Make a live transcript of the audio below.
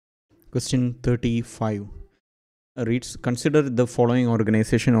Question 35 reads, consider the following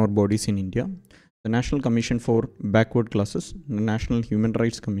organization or bodies in India: the National Commission for Backward Classes, the National Human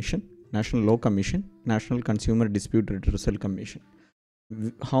Rights Commission, National Law Commission, National Consumer Dispute Redressal Commission.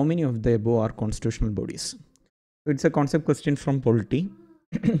 How many of the above are constitutional bodies? So it's a concept question from Polity.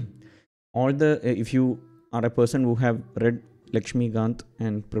 If you are a person who have read Lakshmikant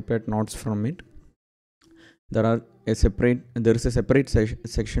and prepared notes from it, there is a separate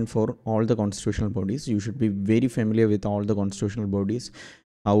section for all the constitutional bodies. You should be very familiar with all the constitutional bodies,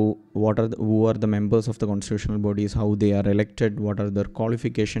 who are the members of the constitutional bodies, how they are elected, what are their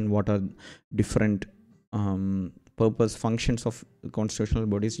qualification, what are different purpose functions of constitutional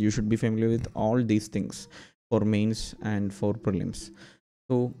bodies. You should be familiar with all these things for mains and for prelims.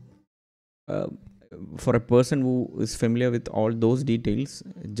 So for a person who is familiar with all those details,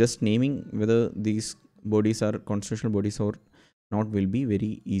 just naming whether these bodies are constitutional bodies or not will be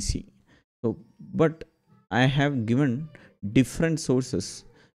very easy. So, but I have given different sources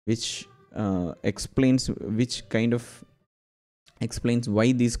which explains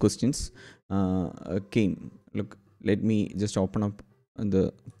why these questions came. Look, let me just open up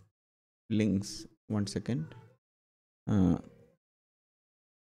the links 1 second.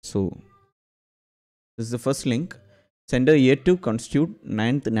 So this is the first link. Center yet to constitute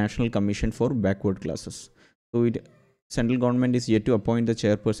 9th National Commission for Backward Classes. So central government is yet to appoint the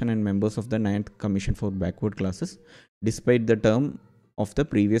chairperson and members of the 9th Commission for Backward Classes, despite the term of the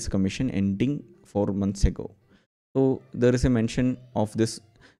previous commission ending 4 months ago. So there is a mention of this.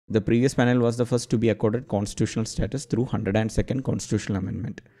 The previous panel was the first to be accorded constitutional status through 102nd Constitutional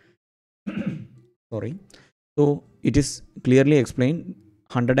Amendment. Sorry. So it is clearly explained.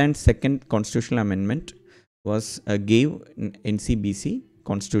 102nd Constitutional Amendment was gave NCBC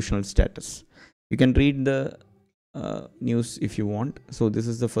constitutional status. You can read the news if you want. So this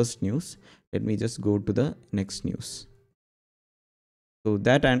is the first news. Let me just go to the next news. So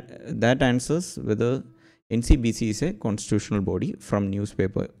that answers whether NCBC is a constitutional body from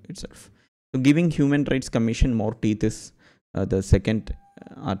newspaper itself. So giving Human Rights Commission more teeth is the second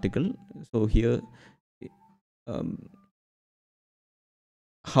article. So here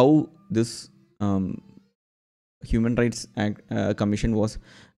how this Human Rights Commission was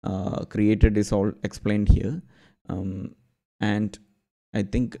created is all explained here, and I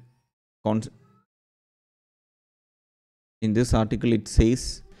think in this article it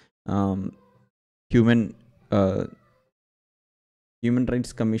says Human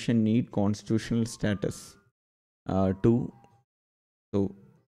Rights Commission need constitutional status to. So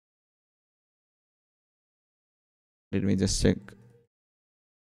let me just check.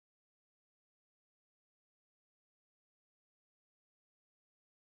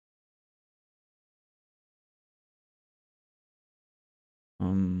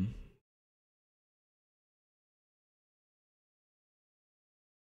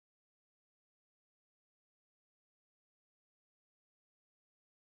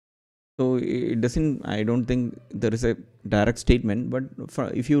 So it doesn't, I don't think there is a direct statement, but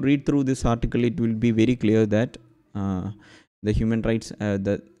if you read through this article, it will be very clear that the Human Rights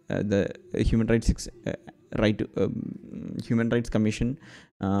Human Rights Human Rights Commission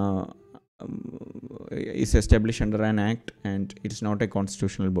is established under an act, and it's not a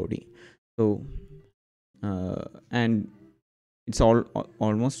constitutional body. So and it's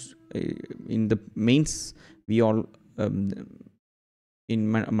almost in the mains, we all in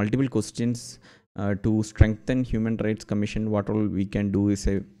multiple questions to strengthen Human Rights Commission, what all we can do is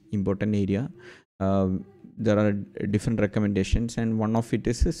a important area. There are different recommendations, and one of it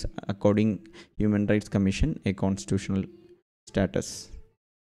is according Human Rights Commission a constitutional status.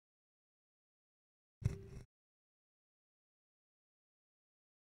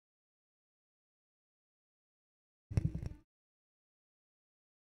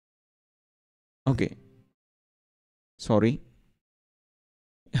 Okay, sorry,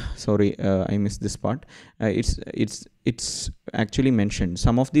 I missed this part. It's actually mentioned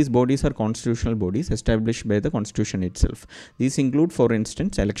some of these bodies are constitutional bodies established by the Constitution itself. These include, for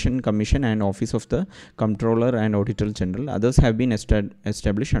instance, Election Commission and Office of the Comptroller and Auditor General. Others have been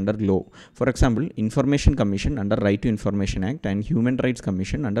established under law. For example, Information Commission under Right to Information Act and Human Rights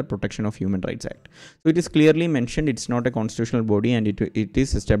Commission under Protection of Human Rights Act. So it is clearly mentioned it's not a constitutional body, and it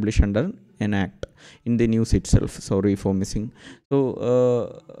is established under an act in the news itself. Sorry for missing.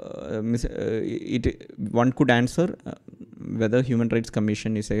 So one could answer whether Human Rights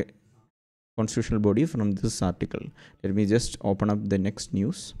Commission is a constitutional body from this article. Let me just open up the next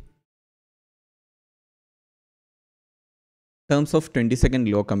news. Terms of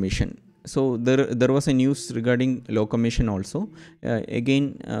 22nd Law Commission. so there was a news regarding law commission also.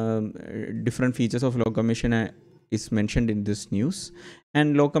 Again, different features of law commission is mentioned in this news.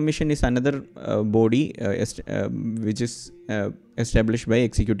 And law commission is another body which is established by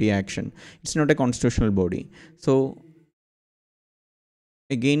executive action. It's not a constitutional body. So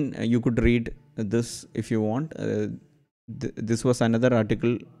again, you could read this if you want. This was another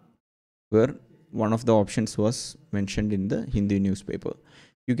article where one of the options was mentioned in the Hindi newspaper.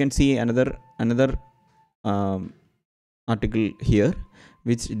 You can see another um, article here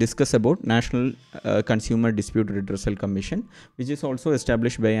which discuss about National Consumer Dispute Redressal Commission, which is also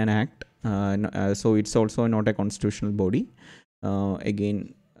established by an act. So it's also not a constitutional body.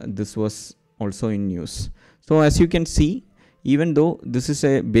 Again, this was also in news. So as you can see, even though this is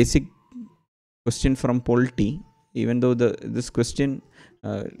a basic question from polity, even though this question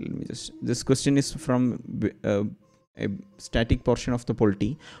this question is from a static portion of the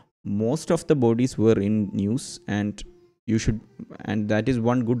polity, most of the bodies were in news, and you should, and that is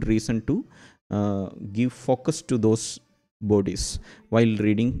one good reason to give focus to those bodies while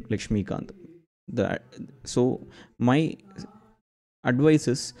reading Lakshmikant. So my advice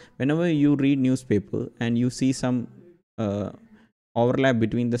is, whenever you read newspaper and you see some overlap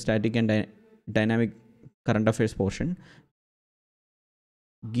between the static and dynamic current affairs portion,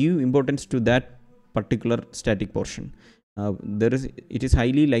 give importance to that particular static portion. It is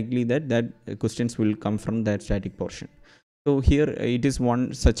highly likely that questions will come from that static portion. So here it is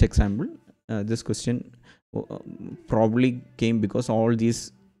one such example. This question probably came because all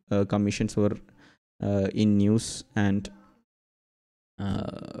these commissions were in news, and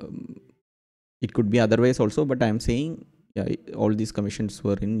it could be otherwise also, but I am saying, yeah, all these commissions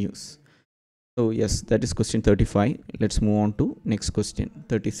were in news. So yes, that is question 35. Let's move on to next question,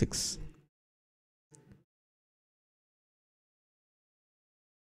 36.